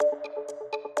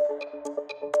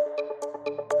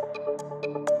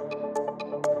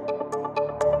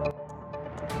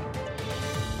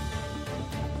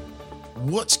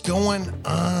What's going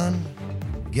on,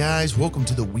 guys? Welcome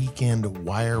to the Weekend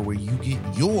Wire, where you get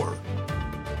your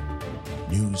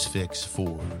news fix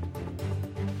for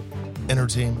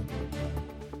entertainment,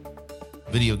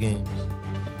 video games,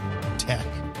 tech,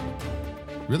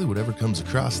 really whatever comes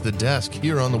across the desk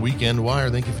here on the Weekend Wire.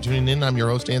 Thank you for tuning in. I'm your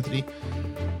host, Anthony.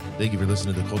 Thank you for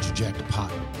listening to the Culture Jacked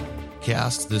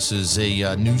podcast. This is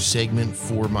a new segment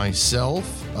for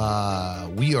myself.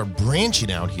 We are branching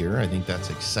out here. I think that's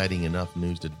exciting enough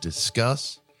news to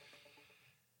discuss.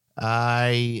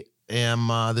 This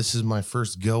is my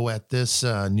first go at this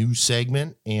new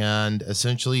segment, and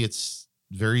essentially it's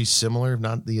very similar, if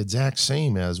not the exact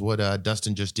same, as what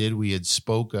Dustin just did. We had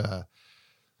spoke a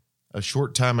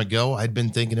short time ago. I'd been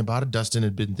thinking about it. Dustin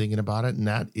had been thinking about it, and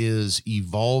that is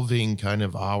evolving kind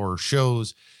of our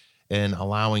shows and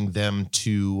allowing them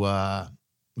to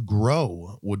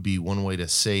grow would be one way to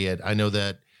say it. I know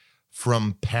that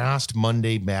from past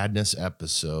Monday Madness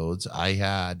episodes, I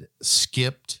had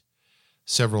skipped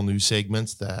several new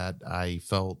segments that I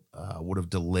felt would have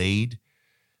delayed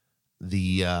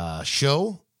the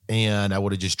show, and I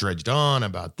would have just dredged on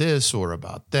about this or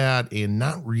about that and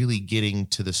not really getting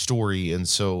to the story. And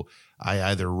so I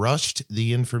either rushed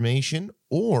the information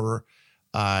or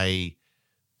I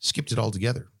skipped it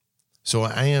altogether. So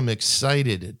I am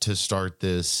excited to start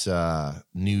this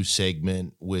new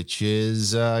segment, which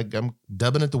is I'm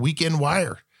dubbing it the Weekend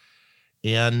Wire,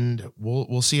 and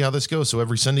we'll see how this goes. So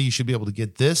every Sunday you should be able to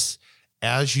get this.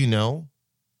 As you know,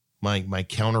 my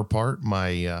counterpart,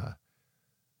 my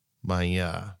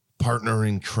partner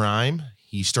in crime,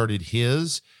 he started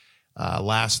his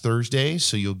last Thursday.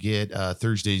 So you'll get a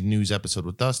Thursday news episode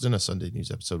with Dustin, a Sunday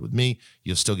news episode with me.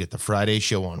 You'll still get the Friday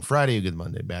show on Friday. You get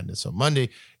Monday Madness on Monday.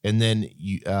 And then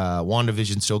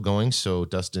WandaVision still going. So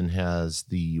Dustin has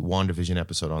the WandaVision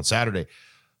episode on Saturday.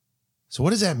 So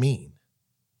what does that mean?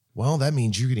 Well, that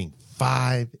means you're getting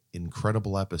 5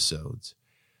 incredible episodes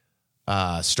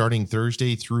starting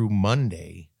Thursday through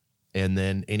Monday, and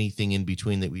then anything in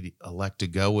between that we elect to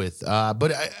go with.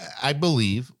 But I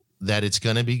believe that it's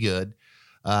going to be good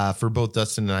for both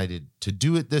Dustin and I to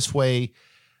do it this way.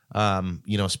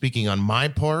 Speaking on my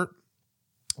part,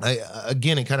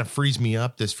 it kind of frees me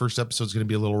up. This first episode is going to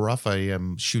be a little rough. I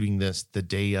am shooting this the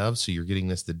day of, so you're getting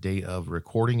this the day of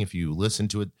recording. If you listen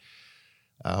to it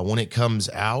when it comes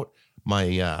out,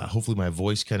 hopefully my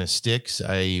voice kind of sticks.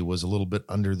 I was a little bit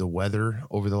under the weather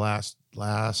over the last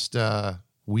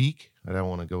week. I don't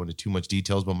want to go into too much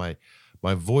details, but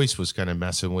my voice was kind of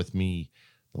messing with me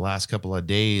the last couple of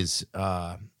days,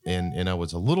 and I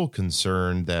was a little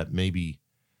concerned that maybe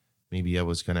I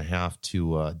was going to have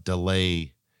to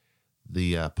delay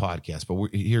the podcast.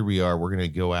 But here we are. We're going to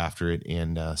go after it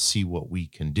and see what we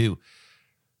can do.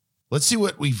 Let's see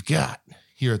what we've got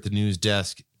here at the news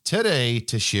desk today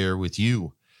to share with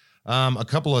you. A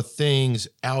couple of things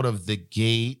out of the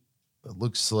gate. It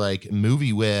looks like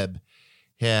MovieWeb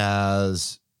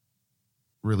has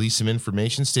released some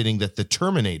information stating that The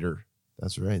Terminator,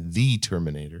 that's right, The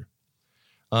Terminator,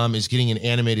 is getting an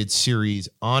animated series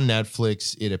on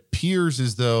Netflix. It appears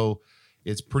as though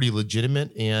it's pretty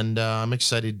legitimate, and I'm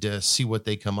excited to see what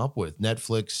they come up with.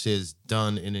 Netflix has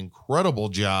done an incredible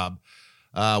job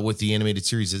with the animated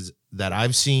series that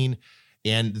I've seen,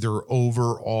 and their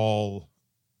overall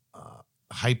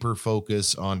hyper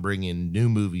focus on bringing new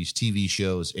movies, TV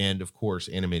shows, and of course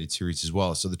animated series as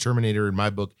well. So The Terminator, in my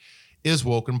book, is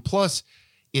welcome. Plus,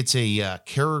 it's a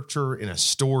character in a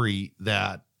story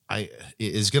that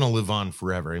is going to live on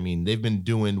forever. I mean, they've been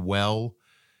doing well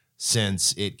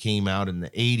since it came out in the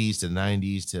 80s to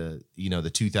 90s to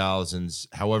the 2000s.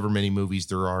 However many movies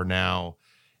there are now,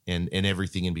 and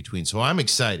everything in between. So I'm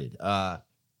excited. I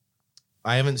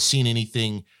haven't seen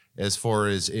anything as far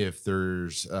as if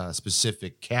there's a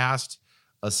specific cast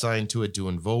assigned to it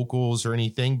doing vocals or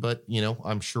anything, but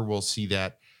I'm sure we'll see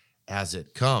that as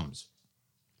it comes.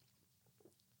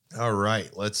 All right,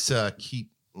 let's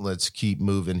keep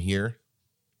moving here.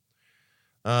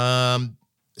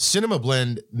 Cinema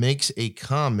Blend makes a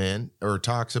comment or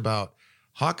talks about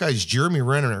Hawkeye's Jeremy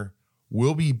Renner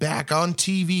will be back on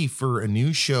TV for a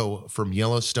new show from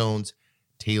Yellowstone's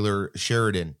Taylor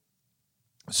Sheridan.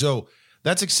 So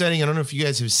that's exciting. I don't know if you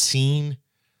guys have seen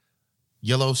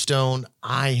Yellowstone.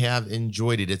 I have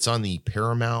enjoyed it. It's on the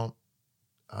Paramount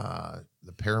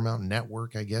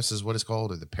Network, I guess is what it's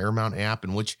called, or the Paramount app,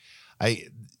 in which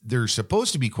there's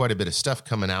supposed to be quite a bit of stuff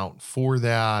coming out for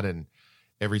that and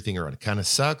everything around. It kind of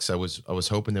sucks. I was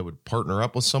hoping they would partner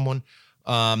up with someone.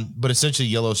 But essentially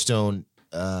Yellowstone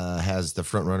has the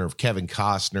front runner of Kevin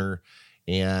Costner,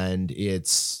 and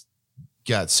it's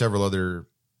got several other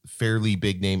fairly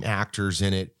big name actors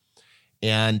in it.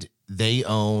 And they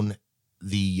own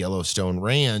the Yellowstone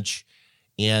Ranch,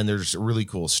 and there's a really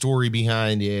cool story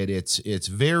behind it. It's a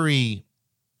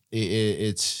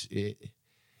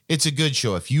good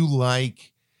show. If you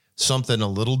like something a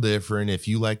little different, if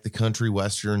you like the country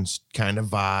westerns kind of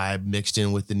vibe mixed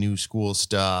in with the new school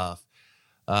stuff,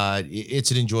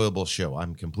 it's an enjoyable show.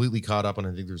 I'm completely caught up on,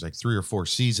 I think there's like 3 or 4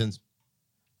 seasons.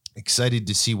 Excited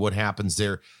to see what happens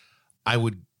there.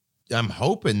 I'm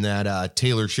hoping that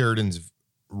Taylor Sheridan's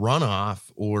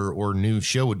runoff or new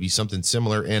show would be something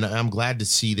similar. And I'm glad to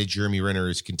see that Jeremy Renner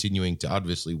is continuing to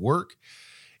obviously work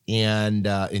and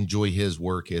enjoy his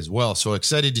work as well. So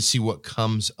excited to see what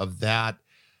comes of that.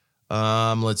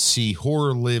 Let's see.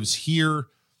 Horror Lives Here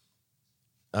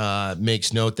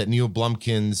makes note that Neil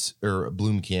Blomkamp's,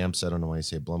 I don't know why I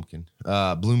say Blumkin,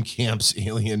 Blomkamp's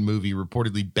Alien movie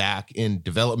reportedly back in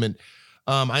development.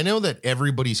 I know that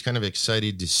everybody's kind of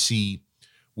excited to see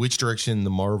which direction the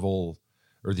Marvel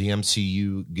or the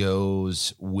MCU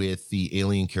goes with the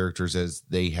Alien characters as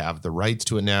they have the rights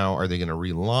to it now. Are they going to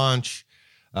relaunch?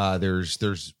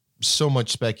 There's so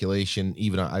much speculation.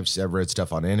 Even I've read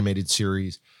stuff on animated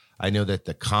series. I know that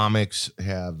the comics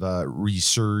have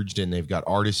resurged and they've got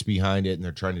artists behind it and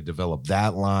they're trying to develop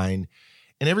that line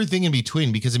and everything in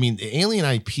between. Because, I mean, the Alien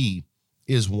IP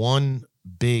is one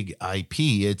big IP.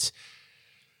 It's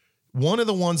one of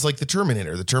the ones like the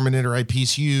Terminator. The Terminator IP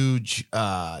is huge.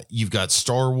 You've got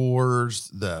Star Wars,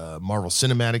 the Marvel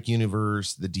Cinematic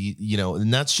Universe,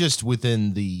 and that's just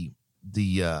within the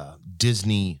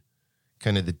Disney,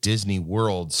 kind of the Disney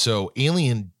world. So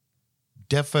Alien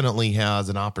definitely has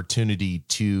an opportunity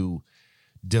to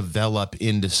develop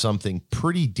into something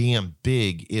pretty damn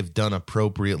big if done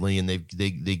appropriately, and they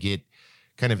get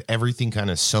kind of everything kind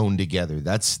of sewn together.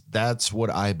 That's what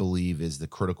I believe is the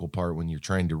critical part when you're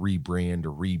trying to rebrand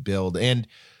or rebuild. And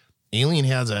Alien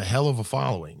has a hell of a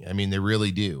following. I mean, they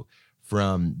really do.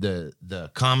 From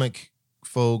the comic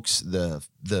folks,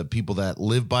 the people that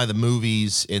live by the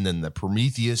movies, and then the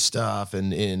Prometheus stuff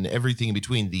and everything in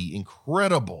between, the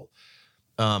incredible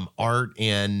art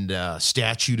and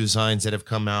statue designs that have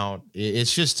come out.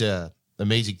 It's just a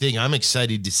amazing thing. I'm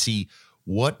excited to see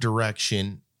what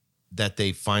direction that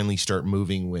they finally start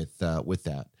moving with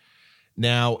that.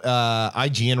 Now,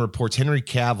 IGN reports Henry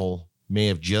Cavill may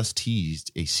have just teased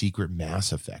a secret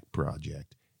Mass Effect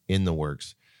project in the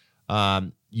works.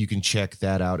 You can check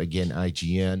that out again,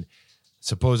 IGN.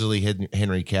 Supposedly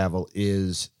Henry Cavill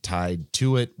is tied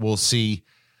to it. We'll see.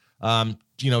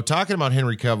 Talking about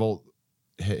Henry Cavill.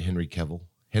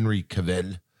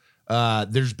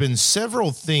 There's been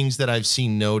several things that I've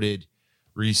seen noted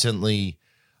recently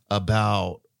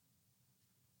about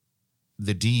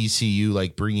the DCU,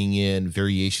 like bringing in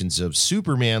variations of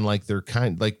Superman, like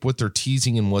what they're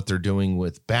teasing and what they're doing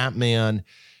with Batman,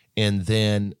 and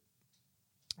then,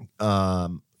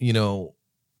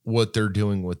 what they're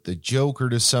doing with the Joker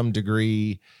to some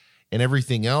degree, and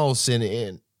everything else,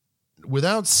 and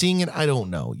without seeing it, I don't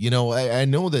know. I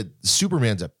know that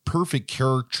Superman's a perfect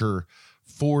character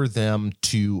for them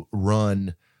to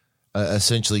run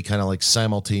essentially kind of like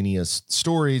simultaneous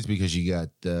stories, because you got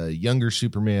the younger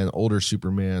Superman, older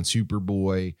Superman,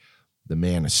 Superboy, the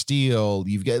Man of Steel.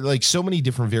 You've got like so many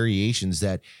different variations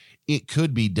that it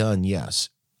could be done. Yes,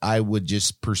 I would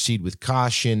just proceed with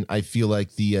caution. I feel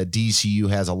like the DCU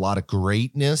has a lot of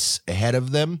greatness ahead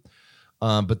of them,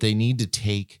 but they need to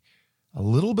take a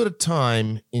little bit of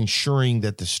time ensuring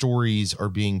that the stories are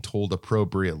being told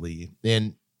appropriately.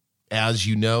 And as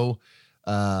you know,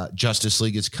 Justice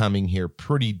League is coming here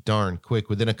pretty darn quick,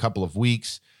 within a couple of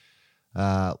weeks.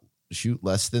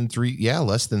 Less than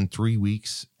 3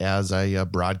 weeks as I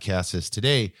broadcast this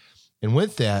today. And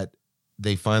with that,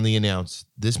 they finally announced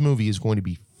this movie is going to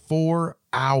be 4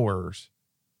 hours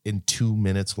and 2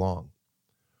 minutes long.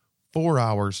 4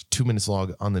 hours, 2 minutes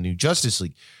long on the new Justice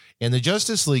League. And the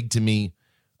Justice League, to me,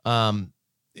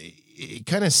 it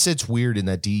kind of sits weird in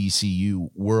that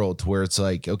DCU world, to where it's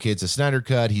like, okay, it's a Snyder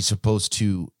Cut. He's supposed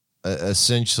to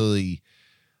essentially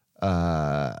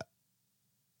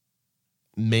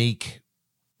make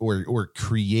or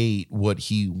create what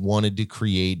he wanted to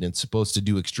create, and it's supposed to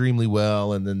do extremely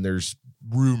well. And then there's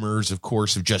rumors, of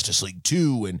course, of Justice League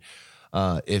 2, and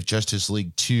if Justice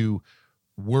League 2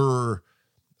 were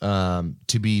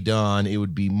to be done, it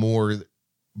would be more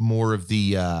of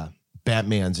the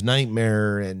Batman's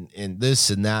nightmare and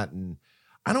this and that. And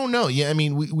I don't know. Yeah, I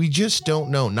mean, we just don't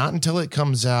know. Not until it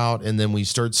comes out and then we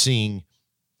start seeing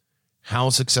how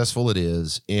successful it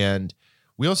is. And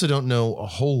we also don't know a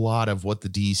whole lot of what the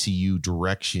DCU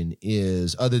direction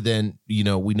is, other than, we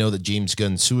know that James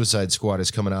Gunn's Suicide Squad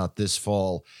is coming out this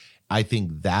fall. I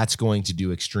think that's going to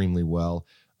do extremely well.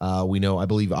 We know, I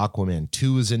believe Aquaman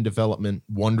 2 is in development.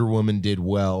 Wonder Woman did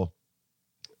well.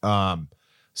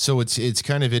 So it's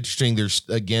kind of interesting. There's,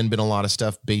 again, been a lot of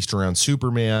stuff based around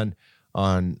Superman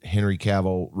on Henry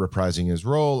Cavill reprising his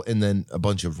role, and then a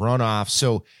bunch of runoffs.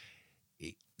 So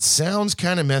it sounds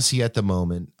kind of messy at the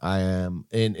moment.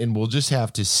 And we'll just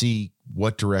have to see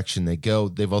what direction they go.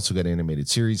 They've also got animated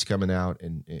series coming out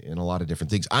and a lot of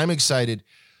different things. I'm excited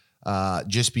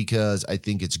just because I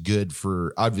think it's good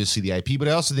for, obviously, the IP, but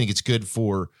I also think it's good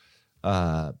for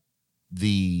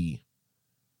the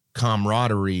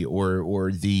camaraderie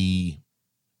or the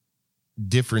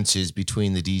differences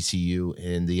between the DCU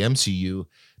and the MCU,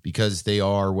 because they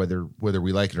are, whether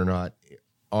we like it or not,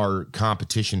 are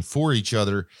competition for each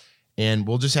other. And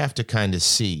we'll just have to kind of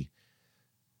see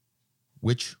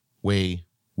which way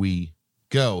we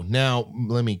go. Now,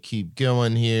 let me keep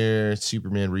going here.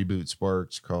 Superman reboot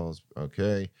sparks calls.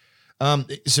 Okay.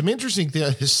 Some interesting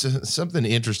things, something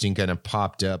interesting kind of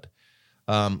popped up.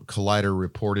 Collider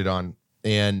reported on,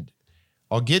 and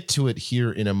I'll get to it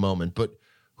here in a moment, but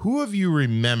who of you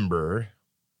remember,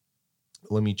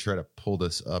 let me try to pull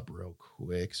this up real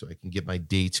quick so I can get my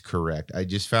dates correct. I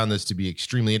just found this to be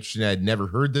extremely interesting. I had never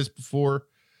heard this before.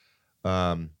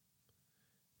 And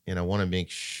I want to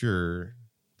make sure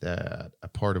that a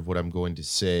part of what I'm going to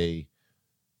say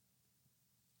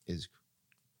is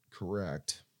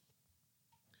correct,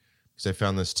 because I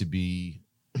found this to be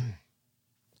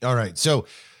all right. So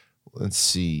let's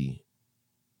see.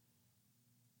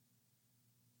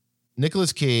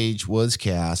 Nicolas Cage was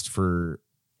cast for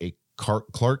a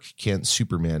Clark Kent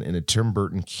Superman in a Tim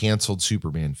Burton canceled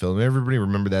Superman film. Everybody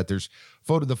remember that.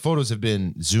 The photos have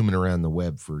been zooming around the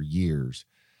web for years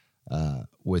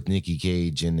with Nicky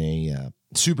Cage in a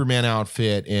Superman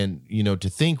outfit. And, to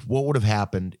think what would have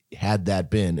happened had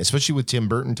that been, especially with Tim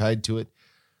Burton tied to it.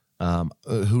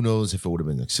 Who knows if it would have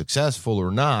been successful or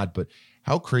not, but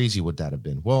how crazy would that have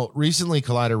been? Well, recently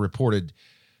Collider reported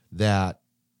that,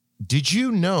 did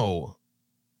you know,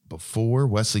 before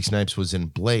Wesley Snipes was in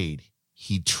Blade,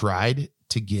 he tried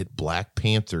to get Black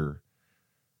Panther,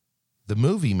 the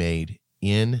movie, made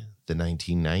in the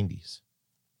 1990s?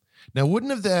 Now,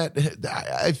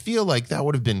 I feel like that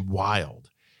would have been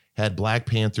wild had Black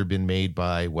Panther been made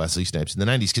by Wesley Snipes in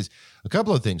the 90s, because a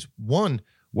couple of things. One,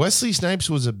 Wesley Snipes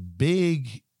was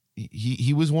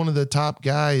he was one of the top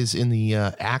guys in the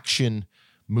action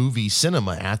movie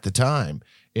cinema at the time.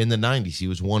 In the 90s, he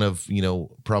was one of,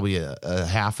 probably a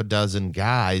half a dozen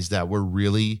guys that were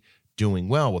really doing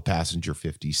well with Passenger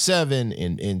 57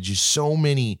 and just so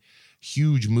many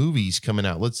huge movies coming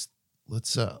out. Let's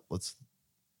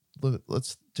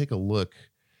take a look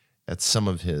at some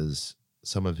of his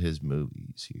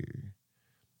movies here.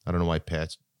 I don't know why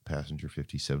Passenger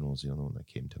 57 was the only one that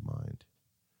came to mind.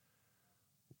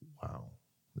 Wow.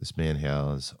 This man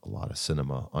has a lot of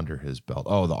cinema under his belt.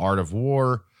 Oh, The Art of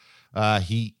War.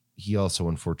 He also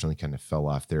unfortunately kind of fell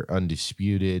off there.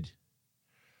 Undisputed,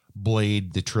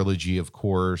 Blade, the trilogy, of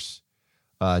course,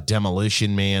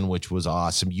 Demolition Man, which was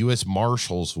awesome, U.S.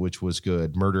 Marshals, which was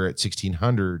good, Murder at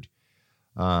 1600,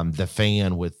 The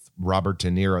Fan with Robert De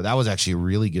Niro. That was actually a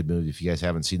really good movie if you guys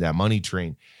haven't seen that. Money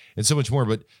Train, and so much more.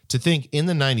 But to think in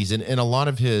the 90s, and a lot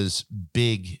of his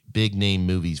big name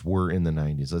movies were in the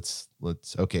 90s. Let's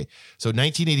okay. So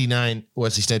 1989,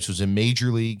 Wesley Snipes was in Major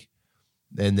League.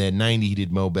 And then 90, he did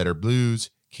Mo Better Blues,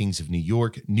 Kings of New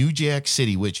York, New Jack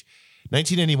City, which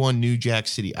 1991 New Jack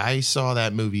City. I saw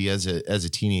that movie as a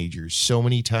teenager so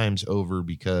many times over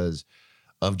because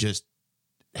of just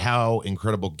how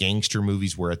incredible gangster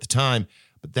movies were at the time.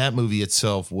 But that movie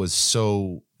itself was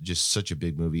such a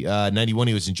big movie. 91,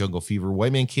 he was in Jungle Fever,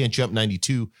 White Man Can't Jump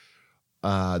 92,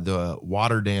 The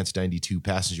Water Dance 92,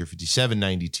 Passenger 57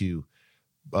 92.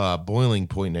 Boiling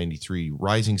Point 93,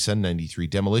 Rising Sun 93,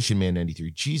 Demolition Man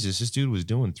 93. Jesus, this dude was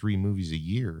doing 3 movies a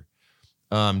year.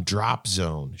 Drop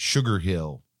Zone, Sugar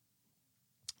Hill.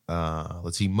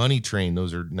 Let's see, Money Train.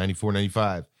 Those are 94,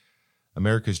 95.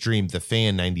 America's Dream, The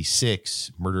Fan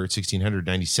 96, Murder at 1600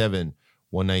 97,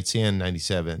 One Night Stand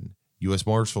 97, U.S.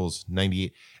 Marshals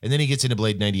 98, and then he gets into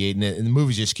Blade 98, and the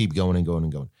movies just keep going and going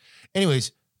and going.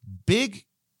 Anyways, big.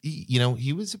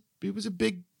 He was a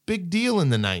big deal in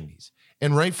the 90s.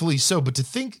 And rightfully so. But to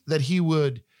think that he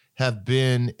would have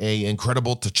been a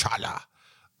incredible T'Challa,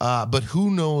 but who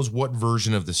knows what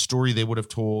version of the story they would have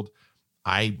told.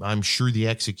 I'm sure the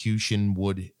execution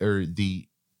the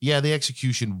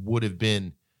execution would have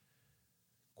been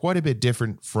quite a bit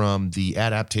different from the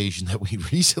adaptation that we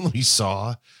recently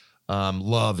saw,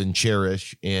 Love and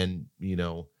Cherish. And,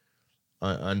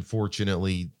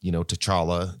 unfortunately,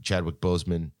 T'Challa, Chadwick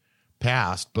Boseman,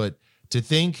 passed. But To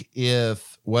think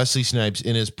if Wesley Snipes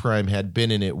in his prime had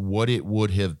been in it, what it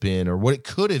would have been or what it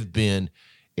could have been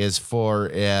as far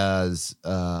as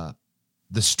the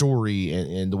story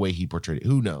and the way he portrayed it.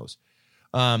 Who knows?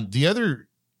 The other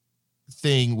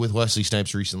thing with Wesley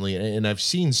Snipes recently, and I've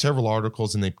seen several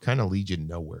articles and they kind of lead you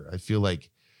nowhere. I feel like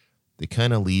they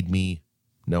kind of lead me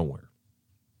nowhere.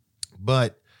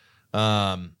 But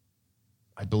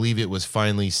I believe it was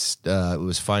finally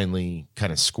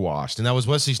kind of squashed. And that was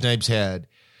Wesley Snipes had,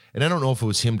 and I don't know if it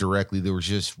was him directly. There was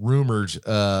just rumors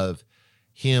of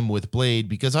him with Blade,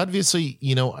 because obviously,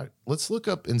 let's look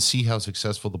up and see how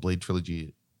successful the Blade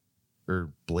trilogy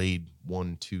or Blade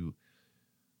 1, 2,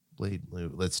 Blade.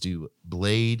 Let's do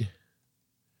Blade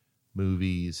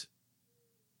movies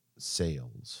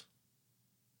sales.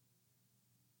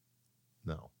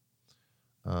 No.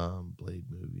 Blade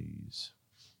movies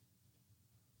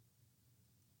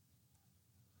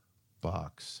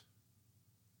box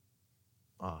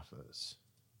office.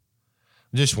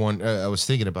 Just one. I was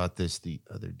thinking about this the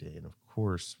other day, and of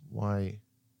course, why?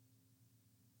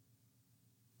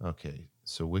 Okay,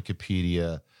 so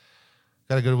Wikipedia.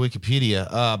 Got to go to Wikipedia.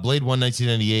 Blade 1,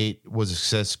 1998 was a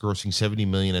success, grossing $70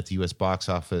 million at the U.S. box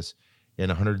office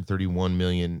and $131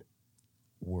 million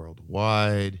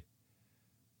worldwide.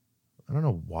 I don't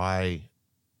know why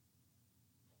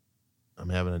I'm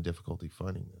having a difficulty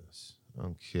finding this.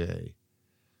 Okay.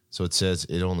 So it says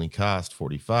it only cost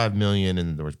 $45 million,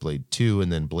 and there was Blade 2,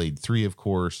 and then Blade 3, of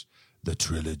course, the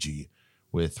trilogy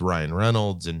with Ryan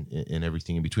Reynolds and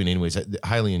everything in between. Anyways,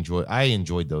 I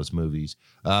enjoyed those movies.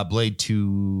 Blade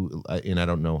 2, and I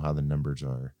don't know how the numbers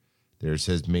are. There it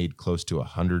says made close to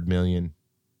 $100 million.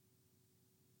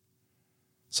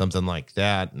 Something like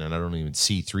that. And I don't even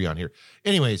see 3 on here.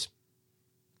 Anyways,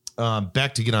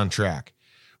 back to get on track.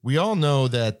 We all know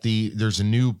that there's a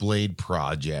new Blade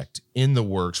project in the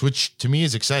works, which to me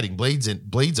is exciting. Blade's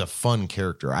a fun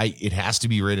character. It has to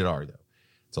be rated R though.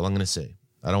 That's all I'm going to say.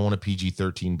 I don't want a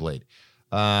PG-13 Blade.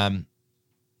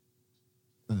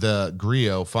 The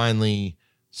Grio finally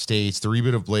states the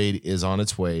reboot of Blade is on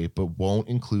its way, but won't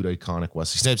include iconic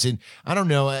Wesley Snipes. And I don't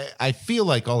know. I feel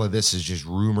like all of this is just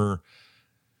rumor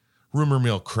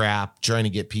mill crap, trying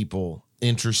to get people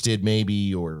interested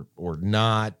maybe or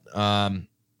not.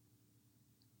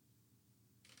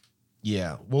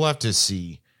 Yeah, we'll have to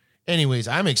see. Anyways,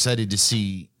 I'm excited to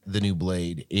see the new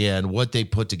Blade and what they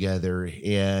put together.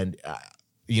 And,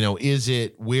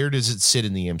 where does it sit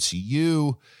in the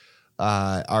MCU?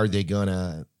 Are they going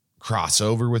to cross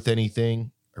over with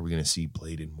anything? Are we going to see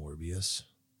Blade and Morbius?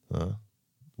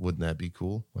 Wouldn't that be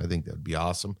cool? I think that'd be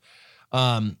awesome.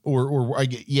 I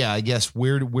guess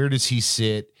where does he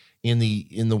sit in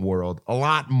the world? A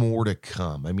lot more to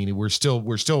come. I mean, we're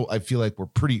still, I feel like we're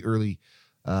pretty early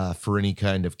for any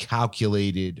kind of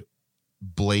calculated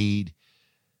Blade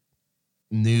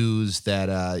news that,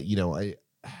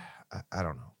 I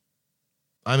don't know.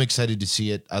 I'm excited to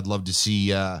see it. I'd love to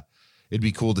see, it'd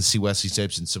be cool to see Wesley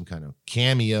Snipes in some kind of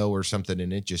cameo or something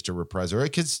in it, just a reprisal,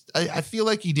 right? Because I feel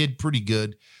like he did pretty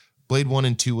good. Blade 1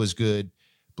 and 2 was good.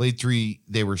 Blade 3,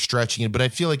 they were stretching it, but I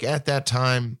feel like at that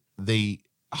time,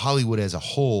 Hollywood as a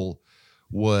whole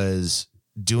was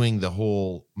doing the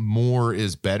whole more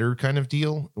is better kind of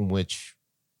deal, in which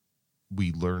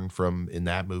we learned from in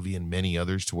that movie and many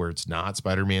others, to where it's not.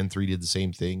 Spider-Man 3 did the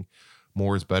same thing.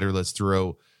 More is better. Let's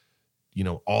throw,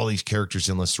 all these characters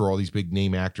in. Let's throw all these big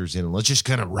name actors in, and let's just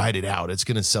kind of ride it out. It's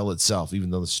going to sell itself, even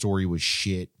though the story was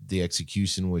shit. The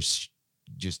execution was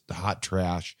just hot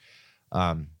trash.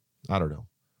 I don't know.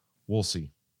 We'll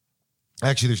see.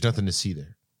 Actually, there's nothing to see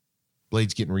there.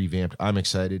 Blade's getting revamped. I'm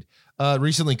excited.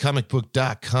 Recently,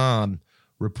 comicbook.com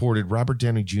reported Robert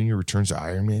Downey Jr. returns to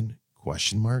Iron Man? ?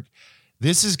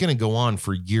 This is going to go on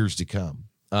for years to come.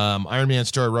 Iron Man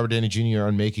star Robert Downey Jr.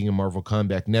 on making a Marvel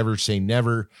comeback. Never say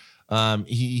never.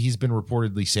 He's been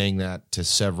reportedly saying that to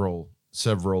several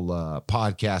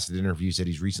podcasts and interviews that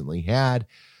he's recently had.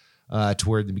 To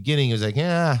where at the beginning he was like,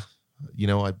 I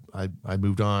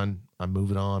moved on. I'm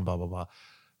moving on. Blah blah blah.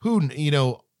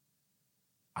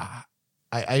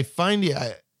 I find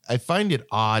it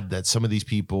odd that some of these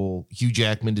people, Hugh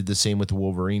Jackman did the same with the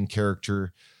Wolverine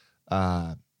character.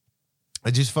 I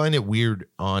just find it weird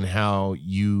on how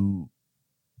you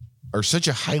are such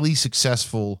a highly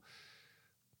successful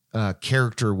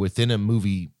character within a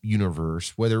movie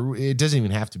universe, whether it doesn't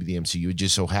even have to be the MCU. It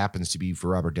just so happens to be for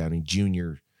Robert Downey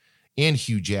Jr. and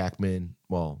Hugh Jackman.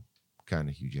 Well, kind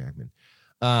of Hugh Jackman.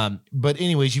 But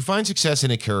anyways, you find success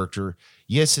in a character.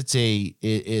 Yes, it's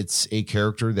a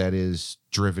character that is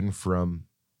driven from,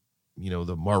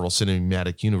 the Marvel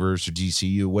Cinematic Universe or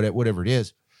DCU, whatever it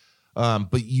is.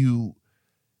 But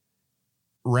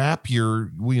wrap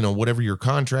your, whatever your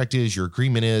contract is, your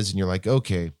agreement is, and you're like,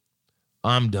 okay,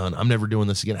 I'm done. I'm never doing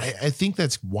this again. I think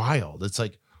that's wild. It's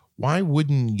like, why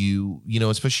wouldn't you,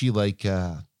 especially like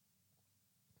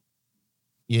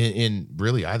in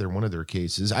really either one of their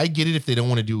cases. I get it if they don't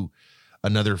want to do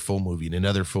another full movie and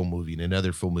another full movie and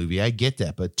another full movie. I get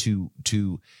that. But to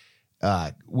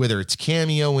whether it's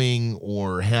cameoing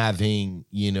or having,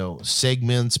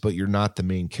 segments, but you're not the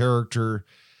main character,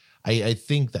 I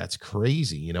think that's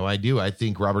crazy. I do. I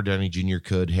think Robert Downey Jr.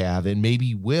 could have and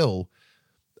maybe will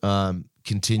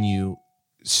continue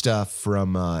stuff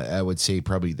from I would say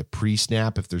probably the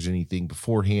pre-snap if there's anything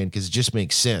beforehand, because it just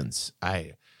makes sense.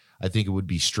 I think it would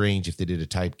be strange if they did a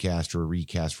typecast or a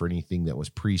recast for anything that was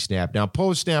pre-snap. Now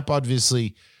post-snap,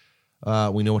 obviously,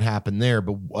 we know what happened there,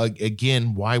 but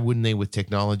again, why wouldn't they with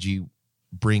technology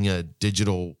bring a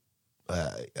digital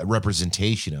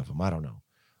representation of them? I don't know.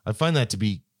 I find that to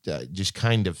be just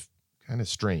kind of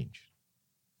strange.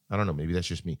 I don't know. Maybe that's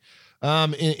just me.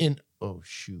 Oh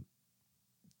shoot.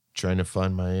 Trying to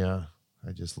find my,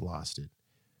 I just lost it.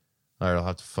 All right. I'll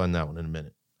have to find that one in a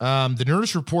minute. The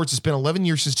Nerdist reports it's been 11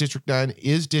 years since District 9.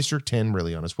 Is District 10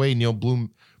 really on its way? Neil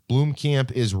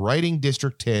Blomkamp is writing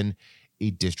District 10,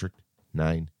 a District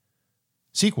 9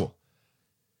 sequel.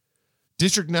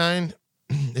 District 9,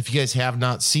 if you guys have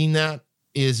not seen that,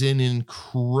 is an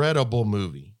incredible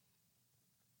movie.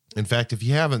 In fact, if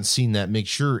you haven't seen that, make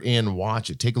sure and watch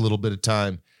it. Take a little bit of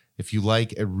time. If you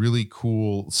like a really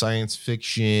cool science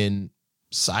fiction,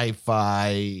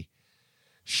 sci-fi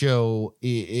show,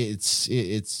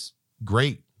 it's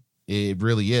great. It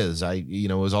really is.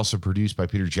 It was also produced by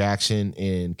Peter Jackson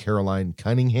and Caroline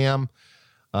Cunningham.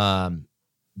 Let's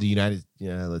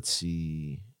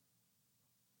see.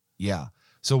 Yeah.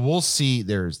 So we'll see.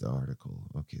 There's the article.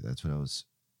 Okay. That's what I was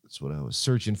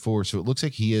searching for. So it looks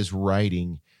like he is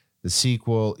writing the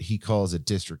sequel. He calls it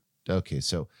District. Okay.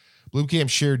 So Blomkamp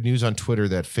shared news on Twitter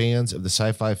that fans of the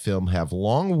sci-fi film have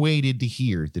long waited to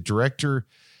hear. The director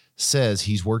says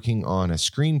he's working on a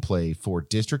screenplay for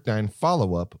District 9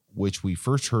 follow-up, which we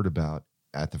first heard about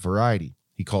at the Variety.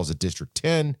 He calls it District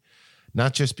 10,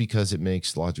 not just because it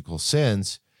makes logical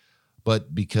sense,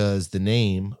 but because the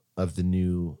name of the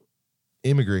new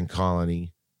immigrant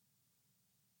colony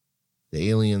the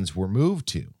aliens were moved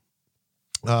to.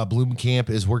 Blomkamp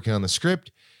is working on the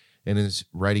script, and his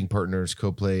writing partners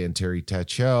Copley and Terry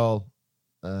Tatchell.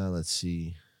 Let's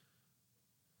see.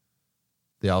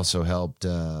 They also helped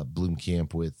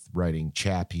Blomkamp with writing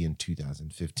Chappie in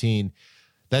 2015.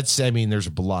 There's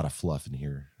a lot of fluff in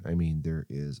here. There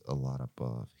is a lot of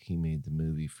buff. He made the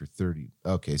movie for 30.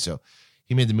 Okay, so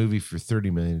he made the movie for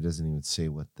 30 million. It doesn't even say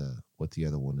what the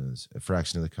other one is. A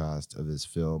fraction of the cost of his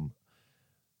film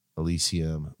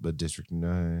Elysium, but District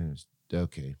 9.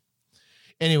 Okay.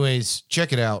 Anyways,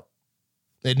 check it out.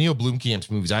 At Neil Blomkamp's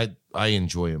movies, I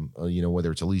enjoy him.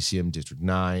 Whether it's Elysium, District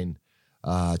 9,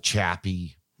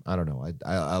 Chappie. I don't know.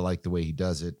 I like the way he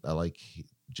does it. I like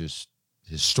just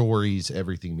his stories,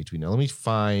 everything in between. Now, let me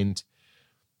find.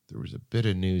 There was a bit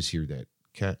of news here that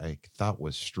I thought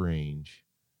was strange.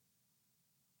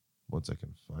 Once I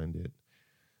can find it.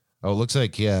 Oh, it looks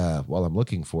like, while I'm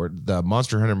looking for it, the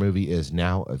Monster Hunter movie is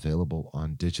now available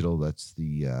on digital. That's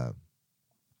the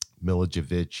Mila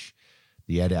Jovovich,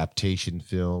 the adaptation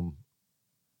film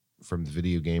from the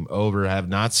video game Over. I have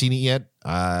not seen it yet.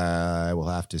 I will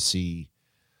have to see.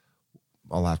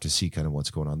 I'll have to see kind of what's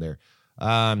going on there.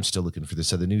 I'm still looking for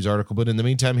this other news article, but in the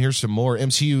meantime, here's some more.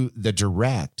 MCU The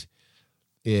Direct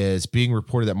is being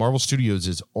reported that Marvel Studios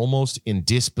is almost in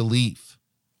disbelief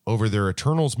over their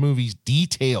Eternals movie's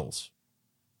details.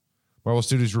 Marvel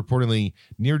Studios reportedly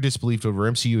near disbelief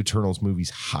over MCU Eternals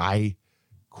movie's high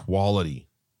quality.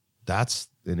 That's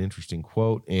an interesting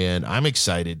quote, and I'm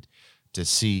excited to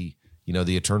see,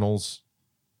 the Eternals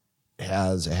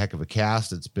has a heck of a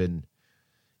cast. It's been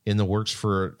in the works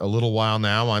for a little while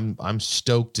now. I'm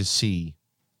stoked to see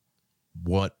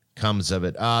what comes of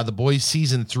it. The Boys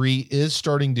season 3 is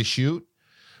starting to shoot,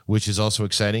 which is also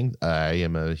exciting. I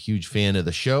am a huge fan of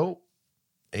the show.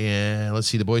 And let's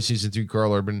see, The Boys season 3,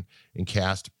 Carl Urban and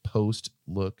cast post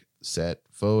look set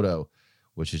photo,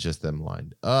 which is just them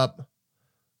lined up.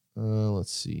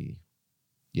 Let's see.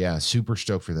 Yeah, super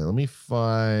stoked for that. Let me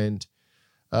find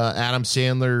Adam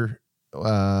Sandler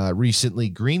recently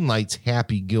greenlights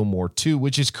Happy Gilmore 2,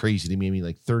 which is crazy to me.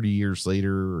 Like 30 years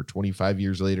later or 25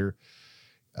 years later.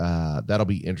 That'll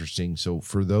be interesting. So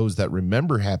for those that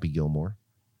remember Happy Gilmore,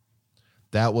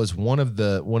 that was one of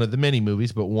the many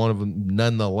movies, but one of them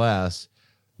nonetheless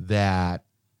that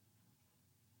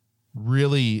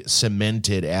really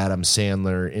cemented Adam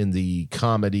Sandler in the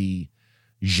comedy,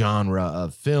 genre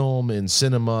of film and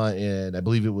cinema, and I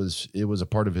believe it was a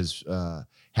part of his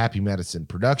Happy Madison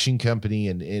production company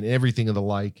and everything of the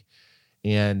like.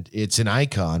 And it's an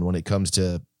icon when it comes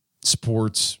to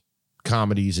sports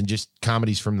comedies and just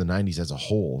comedies from the 90s as a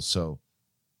whole. So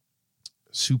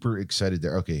super excited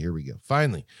there. Okay, here we go.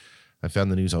 Finally, I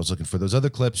found the news I was looking for. Those other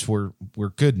clips were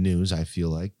good news, I feel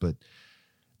like, but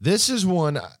this is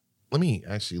one. Let me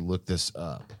actually look this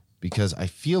up, because I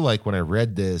feel like when I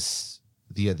read this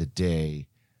the other day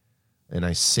and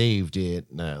I saved it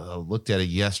and I looked at it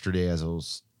yesterday as I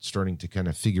was starting to kind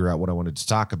of figure out what I wanted to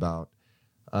talk about,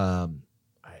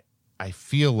 I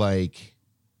feel like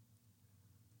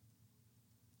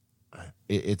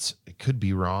it could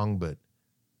be wrong, but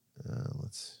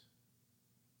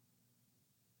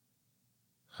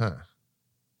well,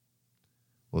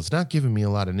 it's not giving me a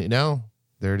lot of no.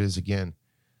 There it is again.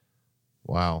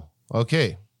 Wow.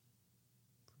 Okay.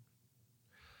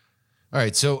 All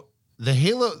right. So the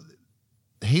Halo,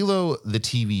 the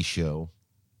TV show.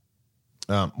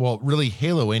 Well, really,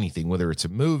 Halo anything, whether it's a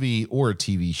movie or a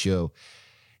TV show,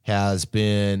 has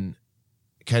been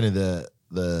kind of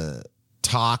the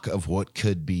talk of what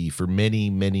could be for many,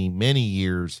 many, many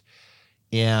years.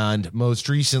 And most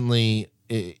recently,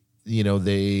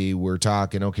 they were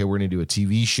talking, okay, we're going to do a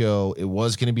TV show. It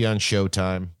was going to be on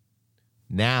Showtime.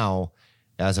 Now,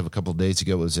 as of a couple of days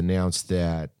ago, it was announced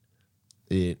that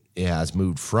it has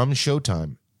moved from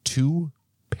Showtime to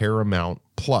Paramount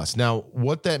Plus. Now,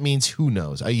 what that means, who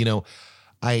knows? I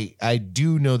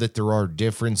do know that there are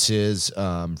differences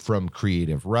from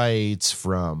creative rights,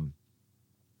 from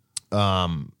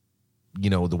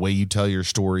the way you tell your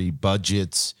story,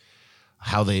 budgets,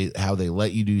 how they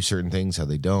let you do certain things, how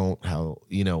they don't,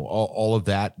 all of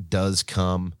that does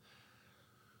come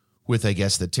with, I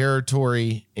guess, the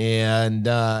territory. And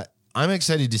I'm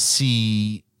excited to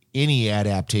see any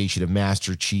adaptation of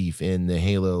Master Chief in the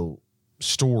Halo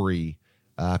story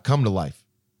come to life.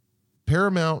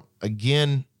 Paramount,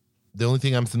 again, the only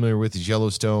thing I'm familiar with is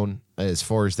Yellowstone. As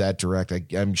far as that direct,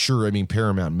 I'm sure,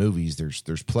 Paramount movies,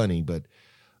 there's plenty, but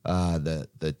the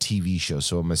TV show.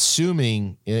 So I'm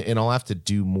assuming, and I'll have to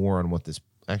do more on what this,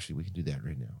 actually, we can do that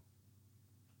right now.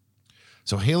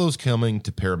 So Halo's coming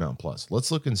to Paramount Plus.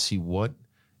 Let's look and see what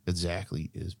exactly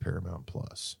is Paramount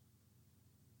Plus.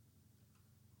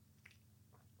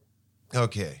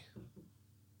 Okay.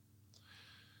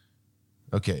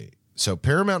 So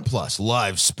Paramount Plus,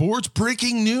 live sports,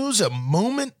 breaking news, a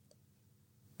mountain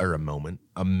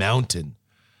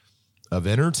of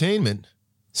entertainment.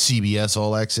 CBS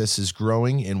All Access is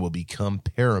growing and will become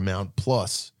Paramount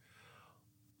Plus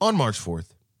on March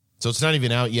 4th. So it's not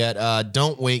even out yet.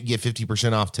 Don't wait. Get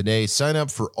 50% off today. Sign up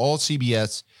for all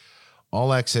CBS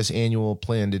All Access annual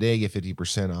plan today. Get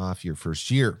 50% off your first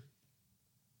year.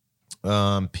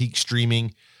 Peak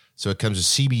streaming. So it comes with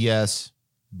CBS,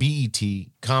 BET,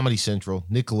 Comedy Central,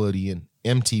 Nickelodeon,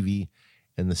 MTV,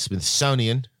 and the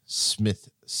Smithsonian.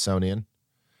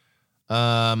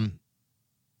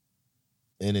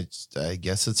 And I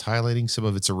guess it's highlighting some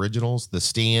of its originals: The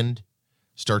Stand,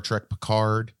 Star Trek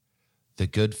Picard, The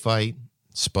Good Fight,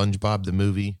 SpongeBob the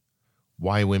Movie,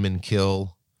 Why Women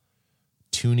Kill,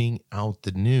 Tuning Out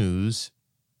the News,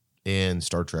 and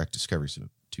Star Trek Discovery. So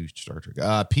 2 Star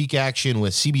Trek. Peak action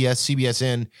with CBS,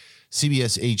 CBSN,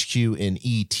 CBS HQ, and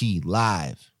ET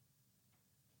Live.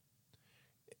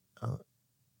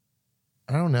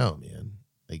 I don't know, man.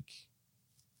 Like,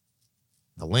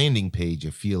 the landing page, I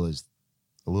feel, is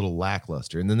a little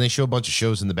lackluster. And then they show a bunch of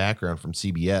shows in the background from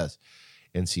CBS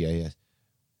and CIS.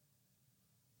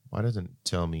 Why doesn't it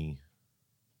tell me?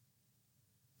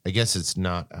 I guess it's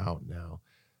not out now.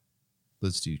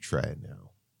 Let's try it now.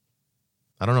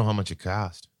 I don't know how much it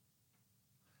cost.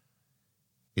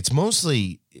 It's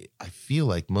mostly, I feel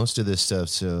like most of this stuff.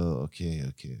 So,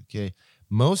 okay.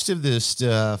 Most of this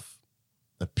stuff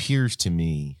appears to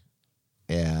me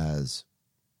as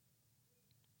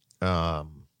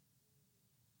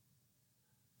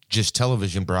just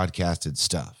television broadcasted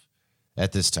stuff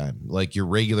at this time, like your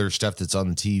regular stuff that's on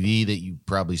the TV that you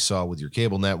probably saw with your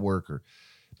cable network, or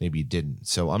maybe you didn't.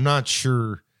 So I'm not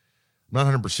sure. I'm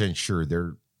not 100% sure.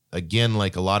 They're, again,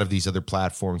 like a lot of these other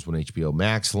platforms, when HBO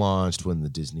Max launched, when the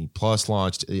Disney Plus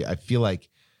launched, I feel like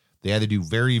they either do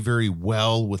very, very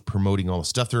well with promoting all the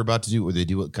stuff they're about to do, or they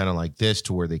do it kind of like this,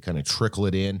 to where they kind of trickle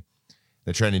it in.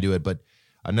 They're trying to do it. But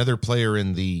another player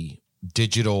in the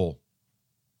digital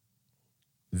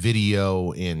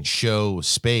video and show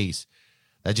space,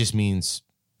 that just means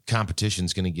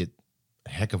competition's going to get a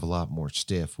heck of a lot more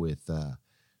stiff with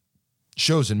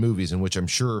shows and movies, in which I'm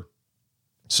sure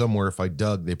somewhere, if I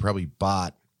dug, they probably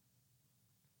bought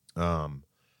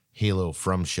Halo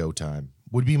from Showtime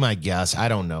would be my guess. I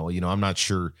don't know. I'm not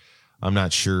sure.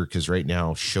 Because right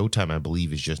now Showtime, I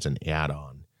believe, is just an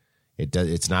add-on.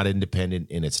 It's not independent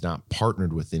and it's not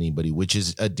partnered with anybody, which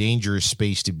is a dangerous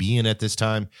space to be in at this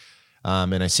time.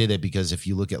 And I say that because if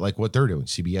you look at like what they're doing,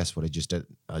 CBS, what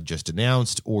I just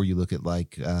announced, or you look at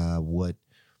like what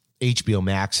HBO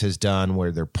Max has done,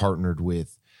 where they're partnered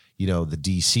with, the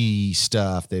DC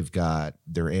stuff. They've got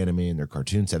their anime and their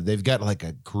cartoon stuff. They've got like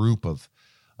a group of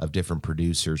different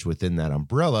producers within that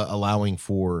umbrella, allowing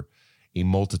for a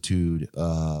multitude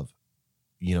of,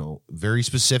 very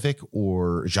specific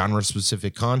or genre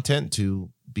specific content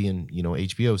to be in,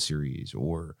 HBO series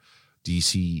or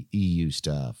DC EU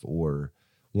stuff or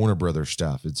Warner Brothers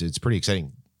stuff. It's pretty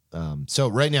exciting. So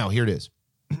right now, here it is.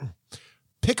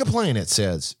 Pick a plan, it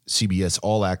says CBS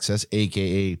All Access,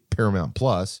 aka Paramount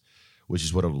Plus, which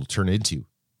is what it'll turn into.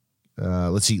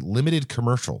 Let's see, limited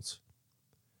commercials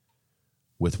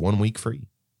with 1 week free,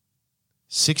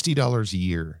 $60 a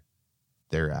year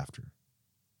thereafter.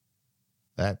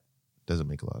 That doesn't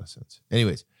make a lot of sense.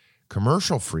 Anyways,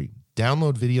 commercial free,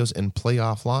 download videos and play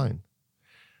offline.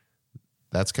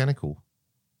 That's kind of cool.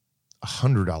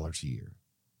 $100 a year.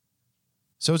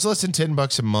 So it's less than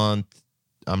 $10 a month.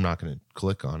 I'm not going to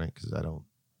click on it because I don't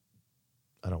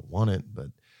want it, but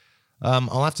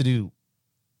I'll have to do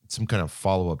some kind of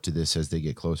follow-up to this as they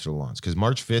get closer to launch, because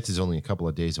March 5th is only a couple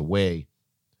of days away.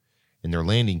 In their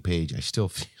landing page, I still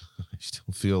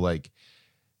feel like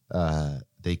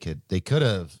they could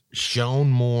have shown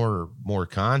more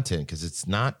content, because it's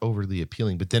not overly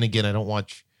appealing. But then again, I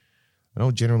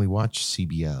don't generally watch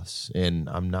CBS, and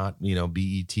I'm not,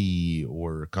 BET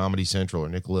or Comedy Central or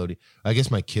Nickelodeon. I guess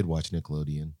my kid watched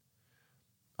Nickelodeon,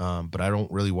 but I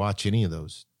don't really watch any of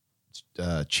those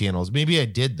channels. Maybe I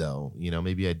did though,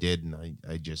 maybe I did, and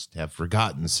I just have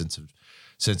forgotten since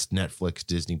Netflix,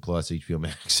 Disney Plus, HBO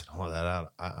Max, and all of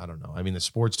that. I don't know. I mean, the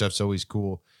sports stuff's always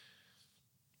cool.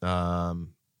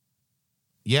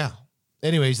 Yeah.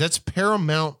 Anyways, that's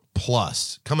Paramount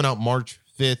Plus coming out March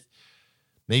 5th.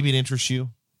 Maybe it interests you.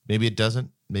 Maybe it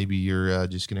doesn't. Maybe you're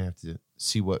just going to have to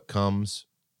see what comes.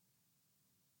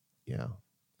 Yeah.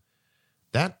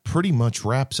 That pretty much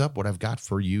wraps up what I've got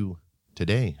for you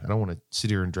today. I don't want to sit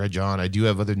here and dredge on. I do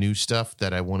have other new stuff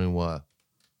that I want to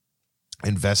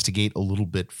investigate a little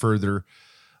bit further.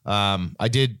 I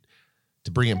did,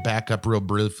 to bring it back up real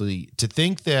briefly, to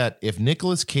think that if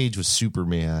Nicolas Cage was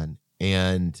Superman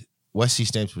and Wesley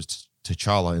Snipes was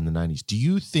T'Challa in the 90s, do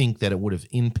you think that it would have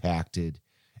impacted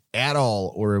at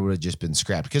all, or it would have just been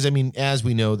scrapped? Because, I mean, as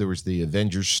we know, there was the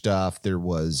Avengers stuff. There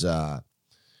was, there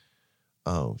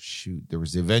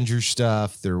was the Avengers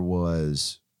stuff. There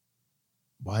was,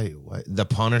 The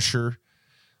Punisher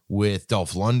with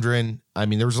Dolph Lundgren. I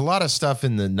mean, there was a lot of stuff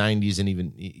in the 90s and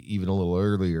even a little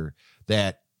earlier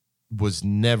that was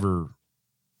never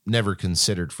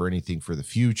considered for anything for the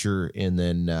future. And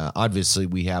then obviously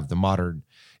we have the modern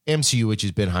MCU, which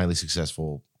has been highly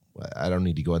successful. I don't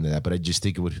need to go into that, but I just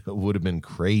think it would have been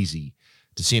crazy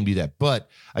to see him do that. But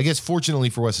I guess fortunately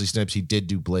for Wesley Snipes, he did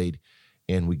do Blade,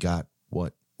 and we got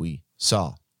what we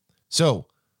saw. So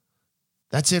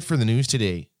that's it for the news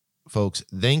today, folks.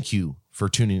 Thank you for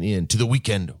tuning in to the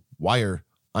Weekend Wire.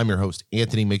 I'm your host,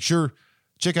 Anthony. Make sure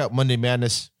check out Monday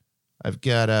Madness. I've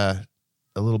got a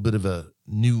little bit of a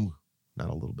new, not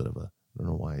a little bit of a, I don't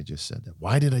know why I just said that.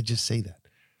 Why did I just say that?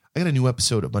 I got a new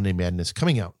episode of Monday Madness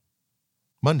coming out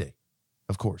Monday,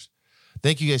 of course.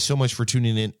 Thank you guys so much for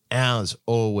tuning in. As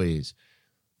always,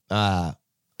 I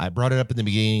brought it up in the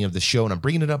beginning of the show, and I'm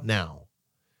bringing it up now.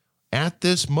 At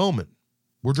this moment,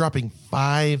 we're dropping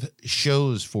 5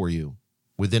 shows for you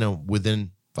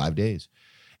within 5 days.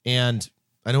 And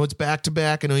I know it's back to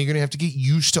back. I know you're going to have to get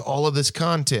used to all of this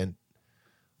content.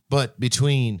 But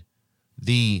between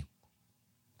the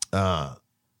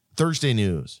Thursday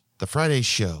news, the Friday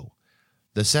show,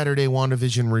 the Saturday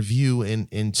WandaVision review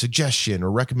and suggestion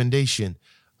or recommendation,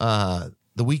 the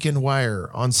Weekend Wire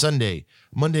on Sunday,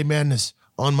 Monday Madness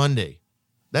on Monday,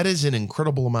 that is an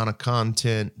incredible amount of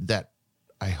content that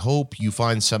I hope you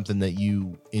find something that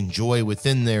you enjoy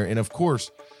within there. And of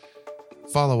course,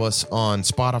 follow us on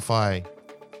Spotify,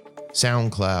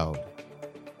 SoundCloud,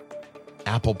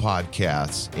 Apple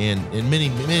Podcasts, and many,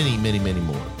 many, many, many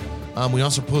more. We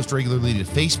also post regularly to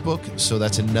Facebook, so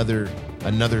that's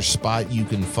another spot you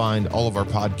can find all of our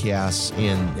podcasts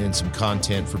and some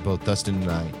content for both Dustin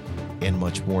and I, and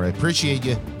much more. I appreciate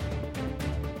you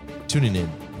tuning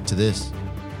in to this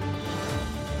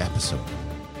episode,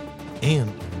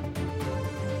 and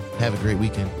have a great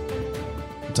weekend.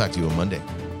 We'll talk to you on Monday.